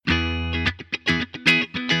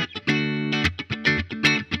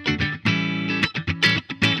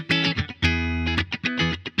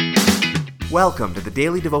Welcome to the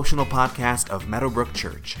daily devotional podcast of Meadowbrook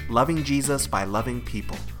Church, loving Jesus by loving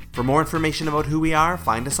people. For more information about who we are,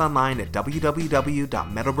 find us online at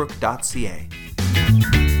www.meadowbrook.ca.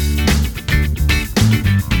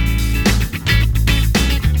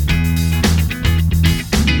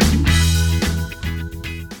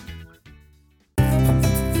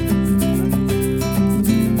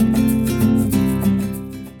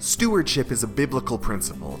 Stewardship is a biblical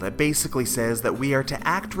principle that basically says that we are to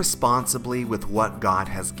act responsibly with what God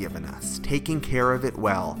has given us, taking care of it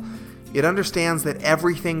well. It understands that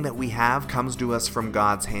everything that we have comes to us from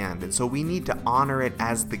God's hand, and so we need to honor it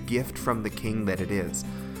as the gift from the King that it is.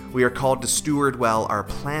 We are called to steward well our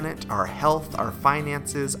planet, our health, our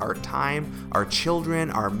finances, our time, our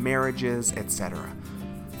children, our marriages, etc.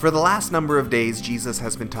 For the last number of days, Jesus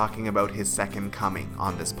has been talking about his second coming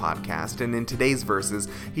on this podcast, and in today's verses,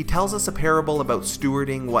 he tells us a parable about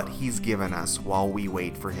stewarding what he's given us while we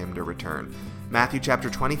wait for him to return. Matthew chapter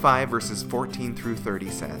 25, verses 14 through 30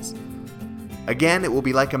 says, "Again, it will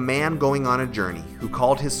be like a man going on a journey, who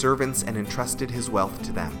called his servants and entrusted his wealth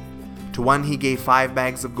to them. To one he gave 5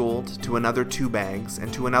 bags of gold, to another 2 bags,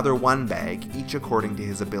 and to another 1 bag, each according to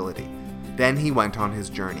his ability. Then he went on his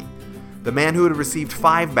journey. The man who had received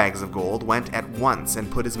 5 bags of gold went at once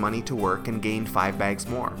and put his money to work and gained 5 bags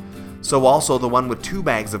more. So also the one with 2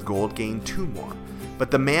 bags of gold gained 2 more.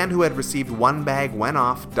 But the man who had received 1 bag went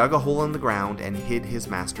off, dug a hole in the ground, and hid his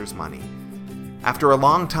master's money. After a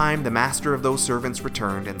long time, the master of those servants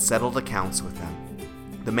returned and settled accounts with them.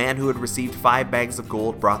 The man who had received 5 bags of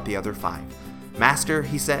gold brought the other 5. 'Master,'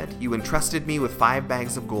 he said, 'you entrusted me with 5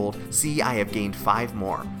 bags of gold. See, I have gained 5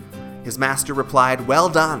 more.' His master replied, 'Well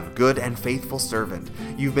done, good and faithful servant.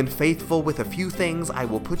 You've been faithful with a few things. I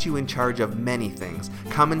will put you in charge of many things.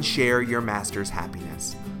 Come and share your master's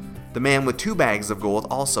happiness.' The man with 2 bags of gold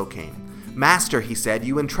also came. 'Master,' he said,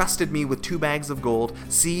 'you entrusted me with 2 bags of gold.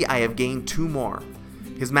 See, I have gained 2 more.'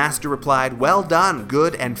 His master replied, 'Well done,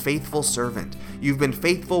 good and faithful servant. You've been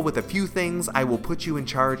faithful with a few things. I will put you in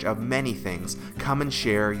charge of many things. Come and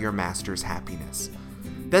share your master's happiness.'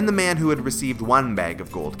 Then the man who had received 1 bag of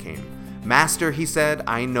gold came. 'Master,' he said,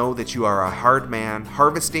 'I know that you are a hard man,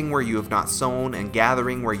 harvesting where you have not sown and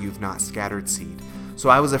gathering where you've not scattered seed. So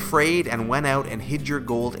I was afraid and went out and hid your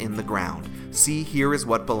gold in the ground. See, here is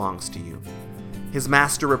what belongs to you.' His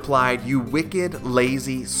master replied, 'You wicked,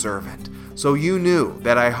 lazy servant. So you knew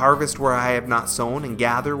that I harvest where I have not sown and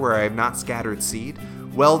gather where I have not scattered seed?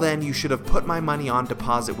 Well then, you should have put my money on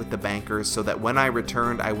deposit with the bankers, so that when I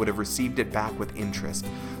returned I would have received it back with interest.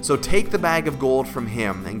 So take the bag of gold from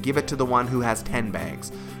him and give it to the one who has 10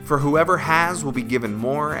 bags. For whoever has will be given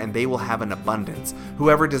more, and they will have an abundance.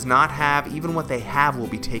 Whoever does not have, even what they have will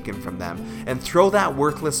be taken from them. And throw that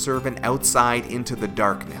worthless servant outside into the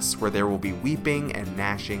darkness, where there will be weeping and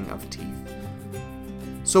gnashing of teeth."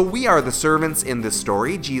 So we are the servants in this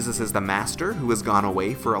story. Jesus is the master who has gone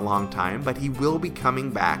away for a long time, but he will be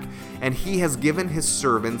coming back, and he has given his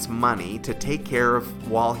servants money to take care of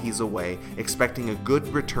while he's away, expecting a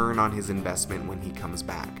good return on his investment when he comes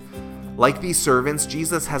back. Like these servants,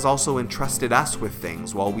 Jesus has also entrusted us with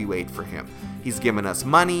things while we wait for him. He's given us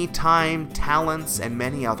money, time, talents, and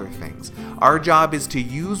many other things. Our job is to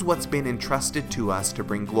use what's been entrusted to us to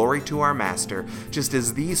bring glory to our master, just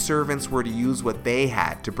as these servants were to use what they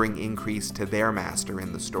had to bring increase to their master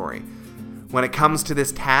in the story. When it comes to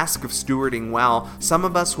this task of stewarding well, some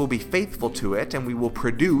of us will be faithful to it and we will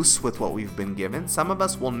produce with what we've been given. Some of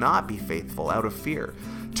us will not be faithful out of fear.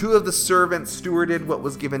 2 of the servants stewarded what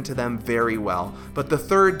was given to them very well, but the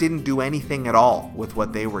third didn't do anything at all with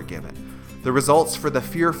what they were given. The results for the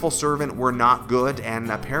fearful servant were not good, and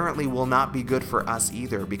apparently will not be good for us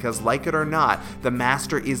either, because like it or not, the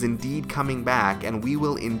master is indeed coming back, and we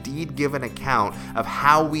will indeed give an account of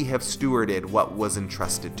how we have stewarded what was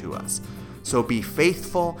entrusted to us. So be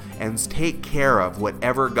faithful and take care of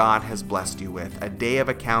whatever God has blessed you with. A day of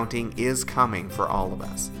accounting is coming for all of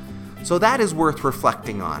us. So that is worth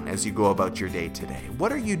reflecting on as you go about your day today.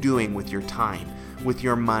 What are you doing with your time, with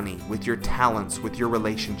your money, with your talents, with your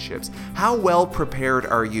relationships? How well prepared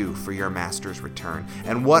are you for your master's return?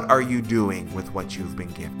 And what are you doing with what you've been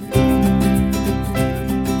given?